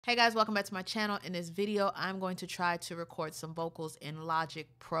Hey guys, welcome back to my channel. In this video, I'm going to try to record some vocals in Logic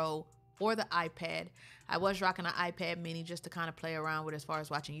Pro or the iPad. I was rocking an iPad mini just to kind of play around with as far as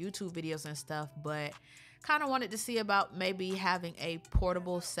watching YouTube videos and stuff, but kind of wanted to see about maybe having a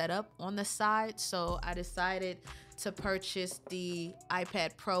portable setup on the side. So I decided to purchase the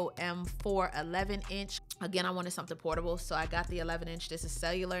iPad Pro M4 11-inch. Again, I wanted something portable, so I got the 11-inch. This is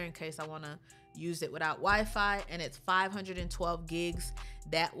cellular in case I want to use it without Wi-Fi, and it's 512 gigs.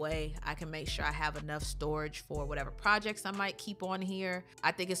 That way I can make sure I have enough storage for whatever projects I might keep on here.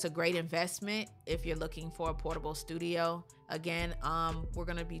 I think it's a great investment if you're looking for a portable studio. Again, we're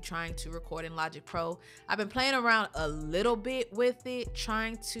gonna be trying to record in Logic Pro. I've been playing around a little bit with it,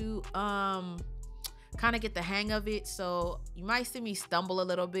 trying to kind of get the hang of it, so you might see me stumble a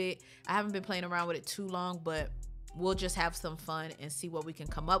little bit. I haven't been playing around with it too long, but we'll just have some fun and see what we can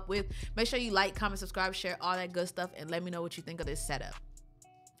come up with. Make sure you like, comment, subscribe, share, all that good stuff, and let me know what you think of this setup.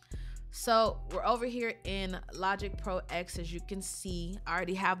 So we're over here in Logic Pro X. As you can see, I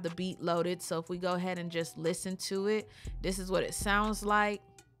already have the beat loaded, so if we go ahead and just listen to it, this is what it sounds like.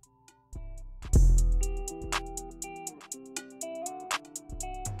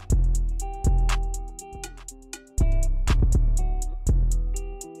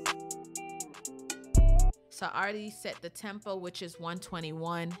 So I already set the tempo, which is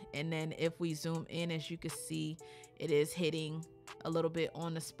 121. And then if we zoom in, as you can see, it is hitting a little bit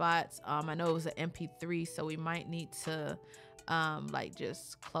on the spots. I know it was an MP3, so we might need to like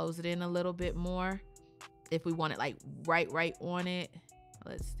just close it in a little bit more if we want it like right on it.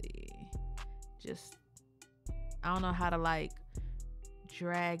 Let's see. Just, I don't know how to like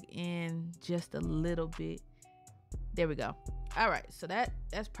drag in just a little bit. There we go. All right, so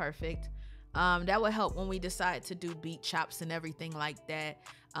that's perfect. That will help when we decide to do beat chops and everything like that.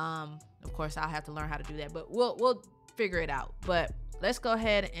 Of course, I'll have to learn how to do that, but we'll figure it out. But let's go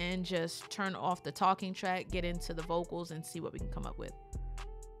ahead and just turn off the talking track, get into the vocals, and see what we can come up with.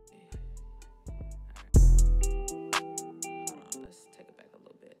 Hold on, let's take it back a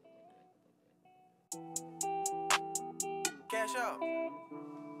little bit. Cash out.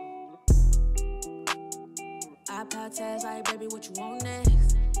 iPad tags like, baby, what you want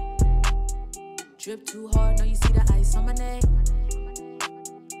next? Drip too hard, know you see the ice on my neck.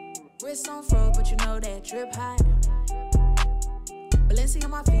 Wrist on froze, but you know that drip hot. Balenci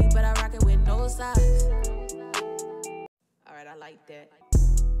on my feet, but I rock it with no socks. All right, I like that.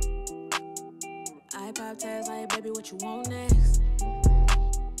 iPad tags like, baby, what you want next?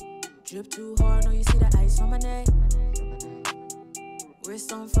 Drip too hard, know you see the ice on my neck.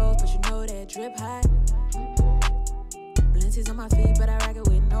 Wrist on froze, but you know that drip hot. Balenci's on my feet, but I rock it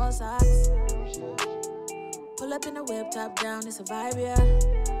with no socks. Pull up in the whip, top down, it's a vibe, yeah.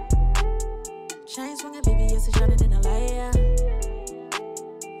 Chain swinging, baby, it's a shining in the light, yeah.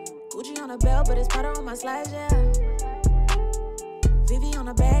 Gucci on the belt, but it's powder on my slides, yeah. Vivi on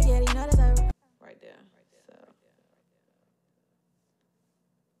the bag, yeah, you know that's how. Right there. So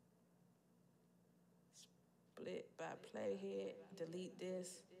split by playhead, delete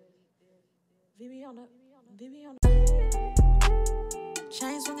this. Vivi on the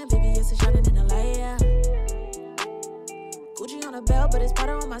chain swinging, baby, it's a shining in the light, yeah. Gucci on the belt, but it's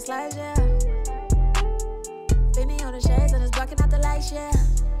powder on my slides, yeah. Fendi on the shades and it's blocking out the lights, yeah.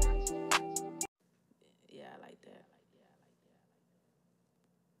 Yeah, I like that.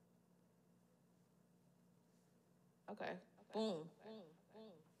 Okay, boom.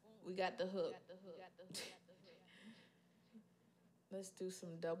 We got the hook. Let's do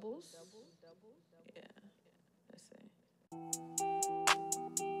some doubles. Yeah, let's see.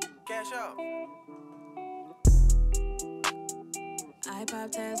 Cash out.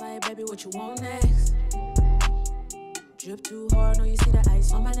 iPad tags like, baby, what you want next? Drip too hard, know you see the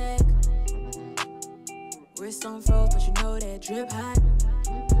ice on my neck. Wrist on froze, but you know that drip hot.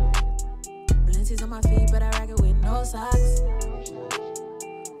 Balenci's on my feet, but I rock it with no socks.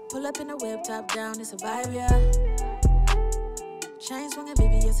 Pull up in the whip, top down, it's a vibe, yeah. Chain swinging,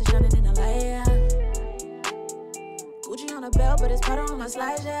 baby, it's a shining in the light, yeah. Gucci on the belt, but it's powder on my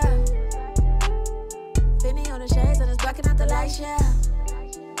slides, yeah. Fendi on the shades and it's blocking out the lights, yeah.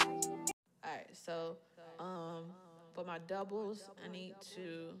 All right, so for my doubles, I need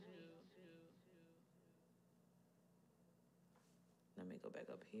to, let me go back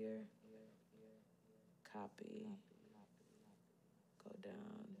up here, copy, go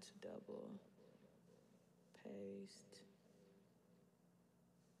down to double, paste,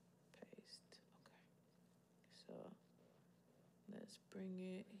 okay. So let's bring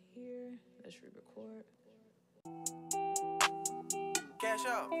it here, let's re-record. Cash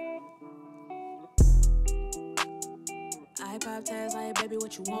out. iPad tags like, baby,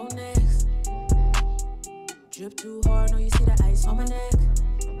 what you want next? Drip too hard, no, you see the ice on my neck.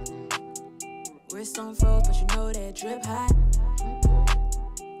 Wrist on froze, but you know that drip hot.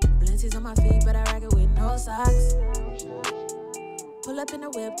 Atlantis on my feet, but I rock it with no socks. Pull up in the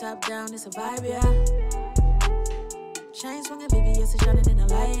whip, top down, it's a vibe, yeah. Chain swinging, baby, it's a shining in the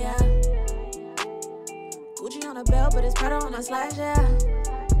light, yeah. Gucci on the belt, but it's Prada on my slides, yeah.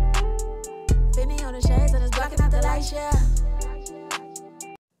 Finny on the shades, and it's blocking out the lights, yeah.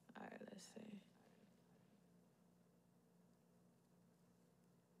 Alright, let's see.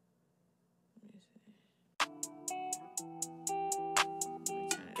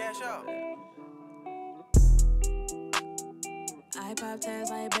 Cash out. iPod tags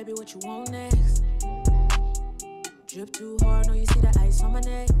like, baby, what you want next? Drip too hard, no, you see the ice on my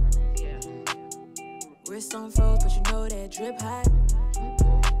neck. Yeah. Wrist on froze, but you know that drip hot.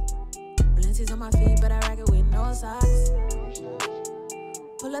 Atlantis on my feet, but I rock it with no socks.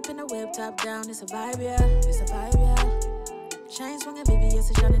 Pull up in the whip, top down, it's a vibe, yeah. It's a vibe, yeah. Chain swinging, baby, it's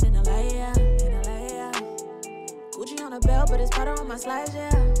a shining in the light, yeah. In the light, yeah. Gucci on the belt, but it's Prada on my slides,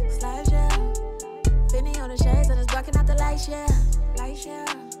 yeah. Slides, yeah. Finny on the shades, and it's blocking out the lights, yeah. Lights, yeah.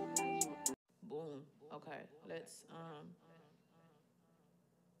 Boom. Okay, let's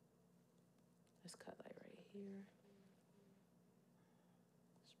cut like right here.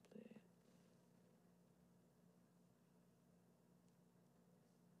 Split.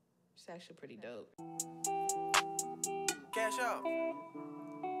 It's actually pretty dope. Cash out.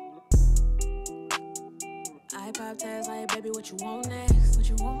 iPod tags like, baby, what you want next? What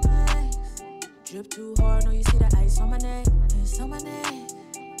you want next? Drip too hard, no, you see the ice on my neck. Ice on my neck.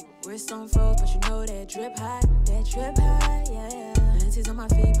 Wrist on froze, but you know that drip hot. That drip hot, yeah. Atlantis on my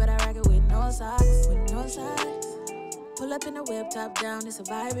feet, but I rock it with no socks. With no socks. Pull up in the whip, top down, it's a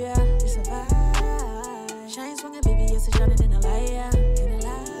vibe, yeah. It's a vibe. Chain swinging, baby, it's a shining in the light, yeah. In the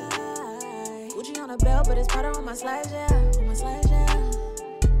light. Gucci on the belt, but it's Prada on my slides, yeah. On my slides, yeah.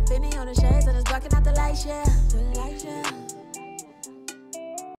 Finny on the shades, and it's blocking out the lights, yeah. The lights, yeah.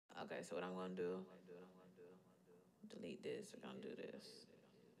 Okay, so what I'm gonna do, delete this, we're gonna do this.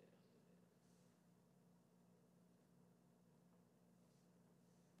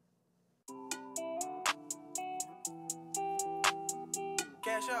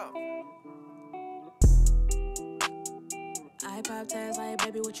 Cash out. iPod tags like,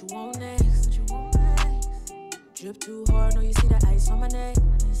 baby, what you want next? What you want next? Drip too hard, no, you see the ice on my neck.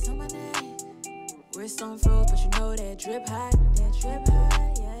 Ice on my neck. Wrist on froze, but you know that drip hot. That drip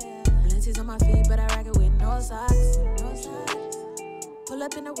hot, yeah. Atlantis on my feet, but I rock it with no socks. With no socks. Pull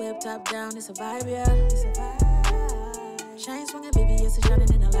up in the whip, top down, it's a vibe, yeah. It's a vibe. Chain swinging, baby, it's a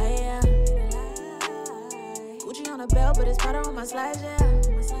shining in the light, yeah. In the light. Gucci on the belt, but it's Prada on my slides, yeah.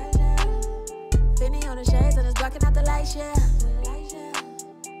 On my slides, yeah. Finny on the shades, and it's blocking out the lights, yeah. The lights, yeah.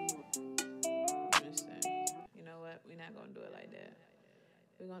 You know what? We're not gonna do it like that.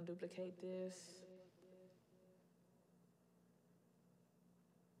 We're gonna duplicate this.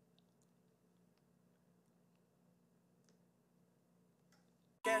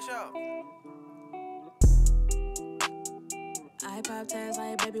 Cash out. iPod tags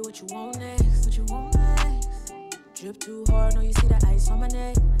like, baby, what you want next? What you want next? Drip too hard, no, you see the ice on my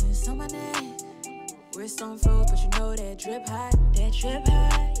neck. Ice on my neck. Wrist on froze, but you know that drip hot. That drip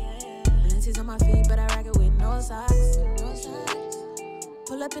hot, yeah. Atlantis on my feet, but I rock it with no socks. With no socks.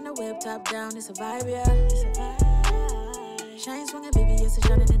 Pull up in the whip, top down, it's a vibe, yeah. It's a vibe. Chain swinging, baby, it's a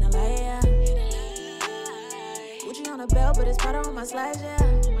shining in the light, yeah. Gucci on the belt, but it's Prada on my slides, yeah.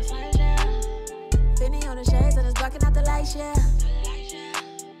 On my slides, yeah. Finny on the shades, and it's blocking out the lights, yeah.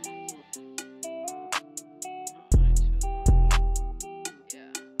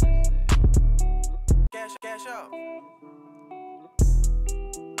 Cash out.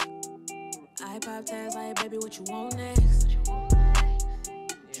 iPod tags like, baby, what you want next? What you want next?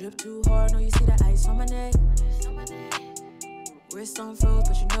 Drip too hard, no, you see the ice on my neck. Ice on my neck. Wrist on froze,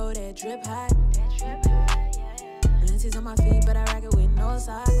 but you know that drip hot. That drip hot, yeah. Atlantis on my feet, but I rock it with no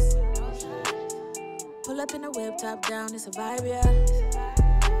socks. No socks. Pull up in the whip, top down, it's a vibe, yeah. It's a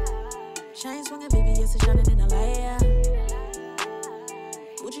vibe. Chain swinging, baby, it's a shining in the light, yeah.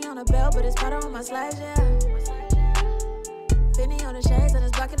 Gucci on the belt, but it's Prada on my slides, yeah. Finny on the shades, and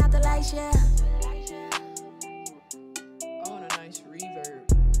it's blocking out the lights, yeah. I want a nice reverb.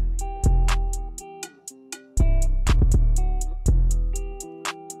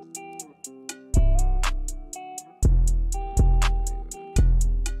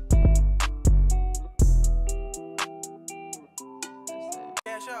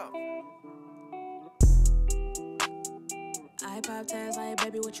 Cash out. iPod tags like,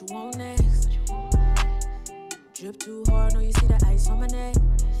 baby, what you want next? Drip too hard, know you see the ice on my neck.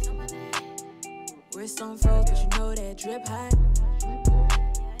 Wrist on froze, but you know that drip hot.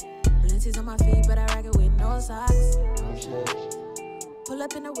 Atlantis on my feet, but I rock it with no socks. Pull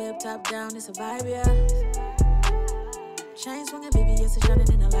up in the whip, top down, it's a vibe, yeah. Chain swinging, baby, it's a shining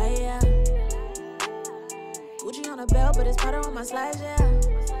in the light, yeah. Gucci on the belt, but it's powder on my slides, yeah.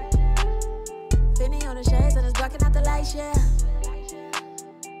 Finny on the shades, and it's blocking out the lights, yeah.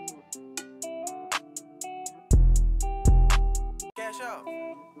 Cash out.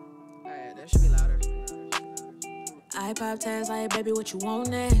 Alright, that should be louder. iPad tags like, baby, what you want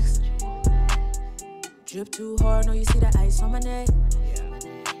next? Drip too hard, know you see the ice on my neck.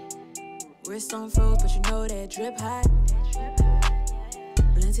 Wrist on froze, but you know that drip hot.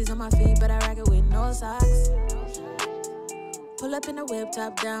 Atlantis on my feet, but I rock it with no socks. Pull up in the whip,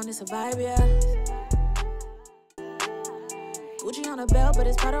 top down, it's a vibe, yeah. Gucci on the belt, but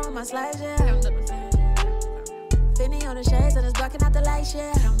it's powder on my slides, yeah. Finny on the shades, and it's blocking out the lights,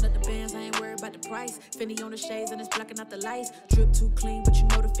 yeah. Counting up the bands, I ain't worried about the price. Finny on the shades, and it's blocking out the lights. Drip too clean, but you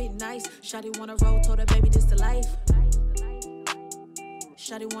know the fit nice. Shawty wanna roll, told her baby this the life.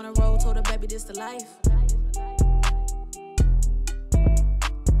 Shawty wanna roll, told her baby this the life.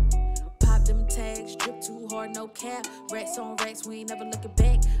 Pop them tags, drip too hard, no cap. Racks on racks, we ain't never looking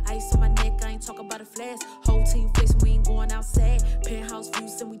back. Ice on my neck, I ain't talking about a flash. Whole team face, we ain't going outside. Penthouse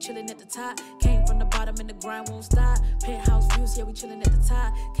views, and we chillin' at the top. Came from the bottom and the grind won't stop. Penthouse views, yeah, we chillin' at the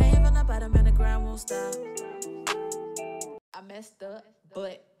top. Came from the bottom and the grind won't stop. I messed up,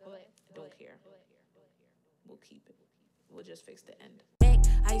 but I don't care. We'll keep it. We'll just fix the end.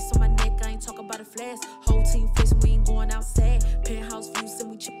 Ice on my neck, I ain't talking about a flash. Whole team face, we ain't going outside. Penthouse views, and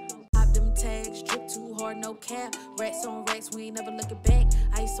we pop them tags, drip too hard, no cap. Racks on racks, we ain't never looking back.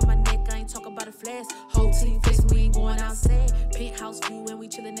 Ice on my neck, I ain't talking about a flash. Whole team face, we ain't going outside. Penthouse view, and we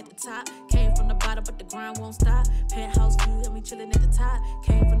chillin' at the top. Came from the bottom, but the grind won't stop. Penthouse view, and we chillin' at the top.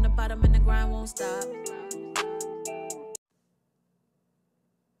 Came from the bottom, and the grind won't stop.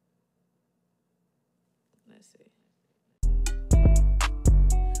 Let's see.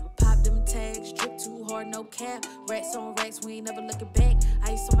 Tags, drip too hard, no cap. Racks on racks, we ain't never looking back.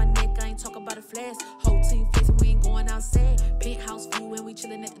 Ice on my neck, I ain't talking about a flash. Whole team face, we ain't going outside. Penthouse view, and we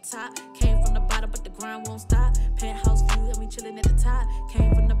chillin' at the top. Came from the bottom, but the grind won't stop. Penthouse view, and we chillin' at the top.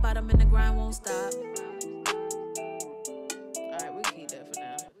 Came from the bottom, and the grind won't stop. Alright, we'll keep that for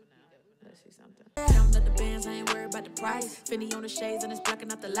now. Let's see something. Counting up the bands, I ain't worried about the price. Finny on the shades, and it's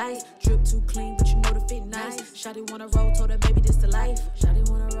blocking out the lights. Drip too clean, but you know the fit nice. Shawty wanna roll, told her baby this the life. Shawty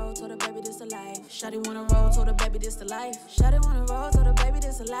wanna roll, told her baby this the life. Shawty wanna roll, told her baby this the life. Shawty wanna roll, told her baby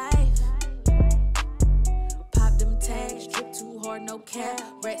this the life. Pop them tags, drip too hard, no cap.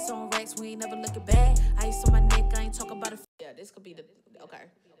 Racks on racks, we ain't never looking back. Ice on my neck, I ain't talking about a. Yeah, this could be the. Okay.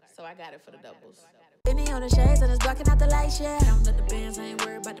 So I got it for the doubles. Finny on the shades, and it's blocking out the lights, yeah. Counting up the bands, I ain't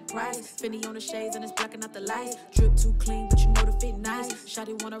worried about the price. Finny on the shades, and it's blocking out the lights. Drip too clean, but you know the fit nice.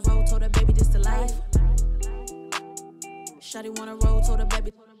 Shawty wanna roll, told her baby this the life. Shawty wanna roll, told her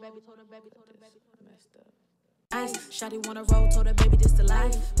baby. Messed up. Nice. Shawty wanna roll, told her baby this the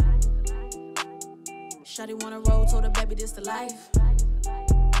life. Shawty wanna roll, told her baby this the life.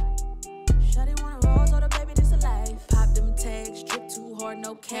 Shawty wanna roll, told her baby this the life. Pop them tags, drip too hard,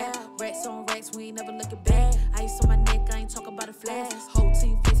 no cap. Racks on racks, we ain't never looking back. Ice on my neck, I ain't talking about a flash. Whole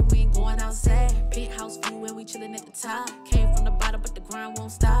team face, we ain't going outside. Penthouse view, and we chillin' at the top. Came from the bottom, but the grind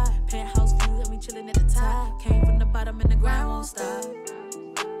won't stop. Penthouse view, and we chillin' at the top. Came from the bottom, and the grind won't stop.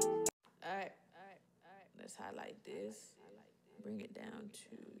 Alright. Let's highlight this. Bring it down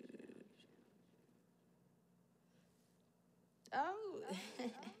to. Oh,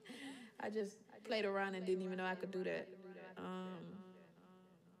 I just played around and didn't even know I could do that. I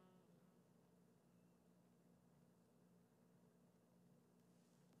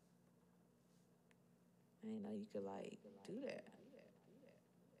didn't know you could like do that.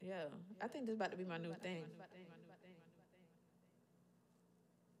 Yeah, I think this is about to be my new thing.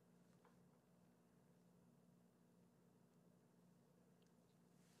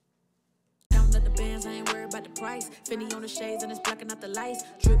 Counting up the bands, I ain't worried about the price. Finny on the shades, and it's blocking out the lights.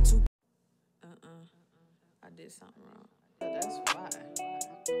 Drip too. I did something wrong. So that's why.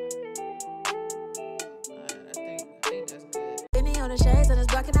 I think that's good. Finny on the shades, and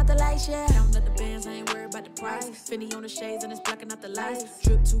it's blocking out the lights, yeah. Counting up the bands, I ain't worried about the price. Finny on the shades, and it's blocking out the lights.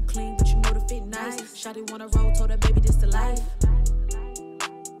 Drip too clean, but you know the fit nice. Shawty wanna roll, told her baby this the life.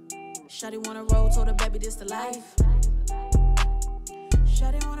 Shawty wanna roll, told her baby this the life.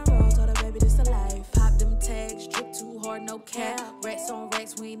 Shawty wanna roll, told her baby this the life. Pop them tags, drip too hard, no no cap. Racks on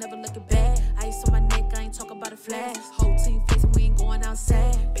racks, we ain't never looking back. Ice on my neck, I ain't talking about a flash. Whole team facing, we ain't going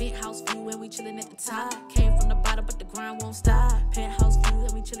outside. Penthouse view and we chilling at the top. Came from the bottom, but the grind won't stop. Penthouse view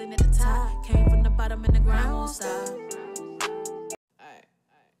and we chilling at the top. Came from the bottom and the grind won't stop. Alright.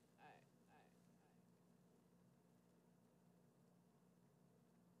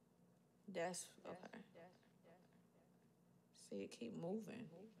 That's okay. See it keep moving.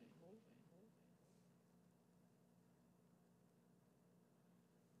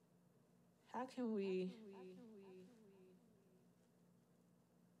 How can we,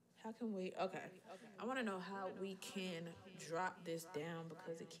 okay. I want to know how we can drop this down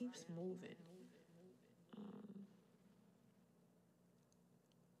because it keeps moving.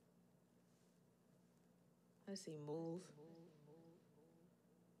 Let's see, move.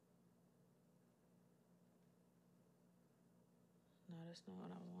 No, that's not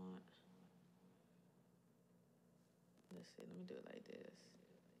what I want. Let's see, let me do it like this.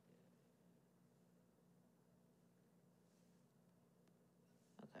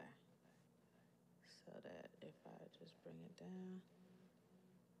 Okay. So that if I just bring it down,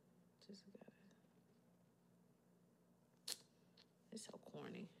 just got it. It's so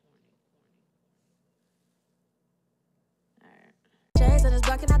corny. Alright. Shades and it's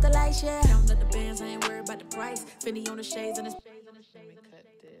blocking out the lights, yeah. Counting up the bands, I ain't worried about the price. Finny on the shades and it's. Let me cut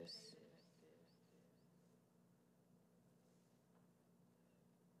this.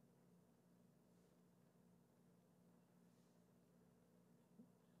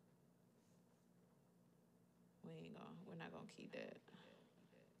 We're not gonna keep that.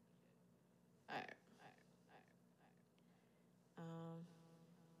 Alright.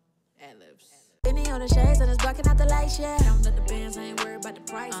 Ad-libs. Finny on the shades and it's blocking out the lights, yeah. Counting up the bands, I ain't worried about the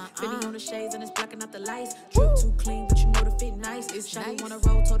price. Finny on the shades and it's blocking out the lights. Drip too clean, but you know the fit nice. Shawty wanna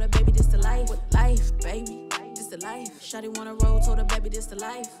roll, told her baby this the life. Life, baby, this the life. Shawty wanna roll, told her baby this the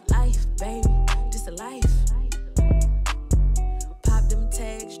life. Life, baby, this the life. Pop them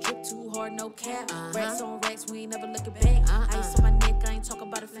tags, drip too hard, no cap. Racks on racks, we ain't never looking back. Ice on my neck, I ain't talking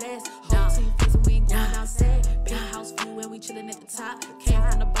about a flash. Whole team facing, we ain't going outside. Penthouse view and we chilling at the top. Came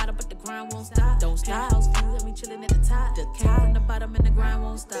from the bottom, but the grind won't stop. Don't stop. Penthouse view and we chilling at the top. Came from the bottom and the grind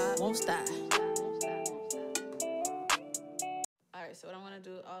won't stop. Won't stop. Alright, so what I'm gonna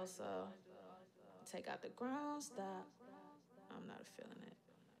do also, take out the ground stop. I'm not feeling it.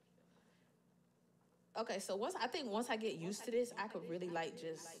 Okay, so once I get used to this, I could really like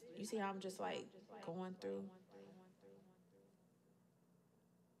just, you see how I'm just like going through?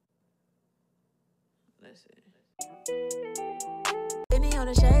 Let's see. Finny on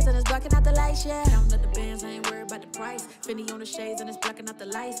the shades and it's blocking out the lights, yeah. Counting up the bands, I ain't worried about the price. Finny on the shades and it's blocking out the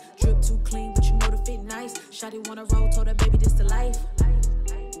lights. Drip too clean, but you know the fit nice. Shawty wanna roll, told her baby this the life.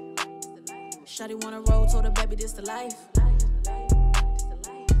 Shawty wanna roll, told her baby this the life.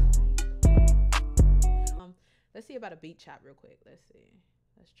 Let's see about a beat chop real quick. Let's see.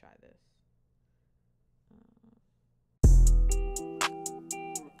 Let's try this.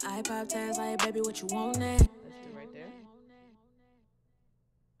 iPad tags like, baby, what you want next? Let's do right there.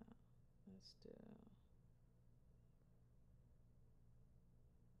 Let's do.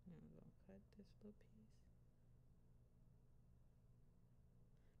 I'm gonna cut this little piece.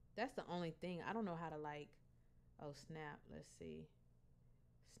 That's the only thing. I don't know how to like. Oh, snap. Let's see.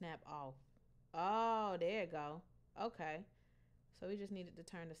 Snap off. Oh, there you go. Okay. So we just needed to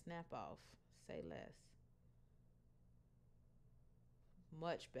turn the snap off. Say less.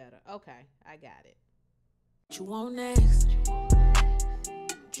 Much better. Okay, I got it. What you want next?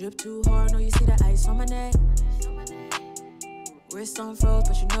 Drip too hard, know you see the ice on my neck. Wrist on froze,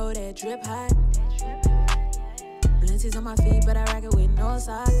 but you know that drip hot. Blinties on my feet, but I rock it with no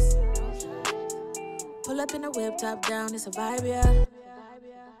socks. Pull up in the whip, top down, it's a vibe, yeah.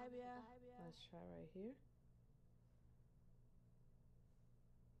 Let's try right here.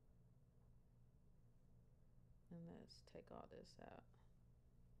 And let's take all this out.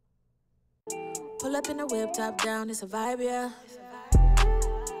 Pull up in the whip, top down, it's a vibe, yeah.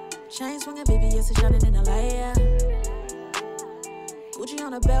 Chain swinging, baby, it's a shining in the light, yeah. Gucci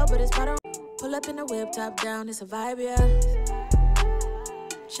on a belt, but it's butter. Pull up in the whip, top down, it's a vibe, yeah.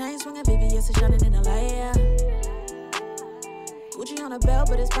 Chain swinging, baby, it's a shining in the light, yeah. Gucci on a belt,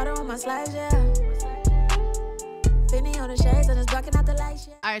 but it's butter on my slides, yeah. Finny on the shades and it's blocking out the lights,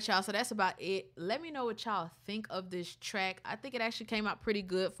 yeah. All right, y'all, so that's about it. Let me know what y'all think of this track. I think it actually came out pretty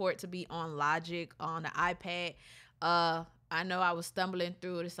good for it to be on Logic, on the iPad. I know I was stumbling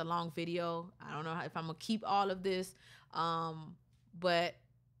through it. It's a long video. I don't know if I'm gonna keep all of this, but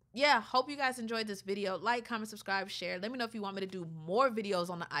yeah, hope you guys enjoyed this video. Like, comment, subscribe, share. Let me know if you want me to do more videos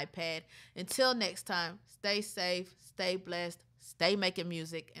on the iPad. Until next time, stay safe, stay blessed, stay making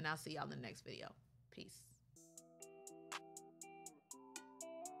music, and I'll see y'all in the next video. Peace.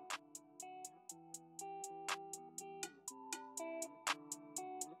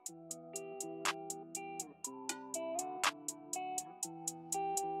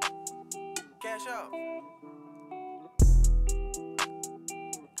 Cash out.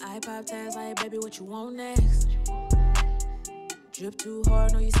 iPad tags like, baby, what you want next? Drip too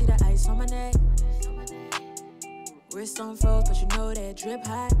hard, know you see the ice on my neck. Wrist on froze, but you know that drip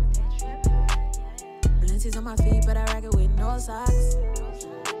hot. Blinties on my feet, but I rock it with no socks.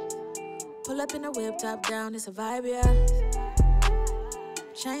 Pull up in the whip, top down, it's a vibe, yeah.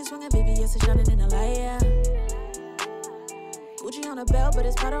 Chain swinging, baby, yes, it's shining in the light, yeah. Gucci on the belt, but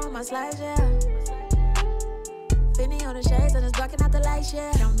it's powder on my slides, yeah. Finny on the shades and it's blocking out the lights,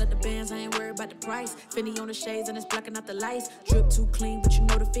 yeah. Counting up the bands, I ain't worried about the price. Finny on the shades and it's blocking out the lights. Drip too clean, but you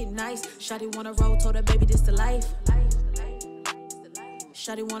know the fit nice. Shawty wanna roll, told her baby this the life.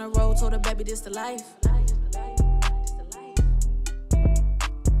 Shawty wanna roll, told her baby this the life.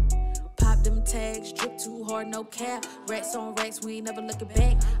 Pop them tags, drip too hard, no cap. Racks on racks, we ain't never looking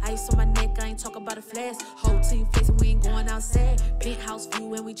back. Ice on my neck, I ain't talk about a flash. Whole team facing, we ain't going outside. Penthouse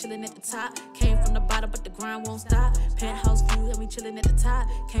view and we chillin' at the top. Came from the bottom, but the grind won't stop. Penthouse view and we chillin' at the top.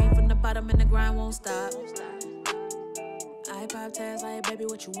 Came from the bottom and the grind won't stop. iPad tags like, baby,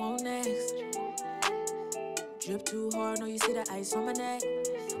 what you want next? Drip too hard, know you see the ice on my neck.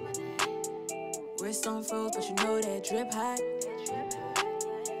 Wrist on froze, but you know that drip hot.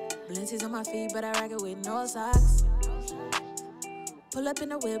 Blinties on my feet, but I rock it with no socks. Pull up in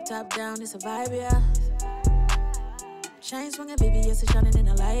the whip, top down, it's a vibe, yeah. Chain swinging, baby, yes, it's shining in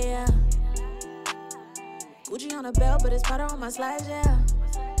the light, yeah. Gucci on the belt, but it's powder on my slides, yeah.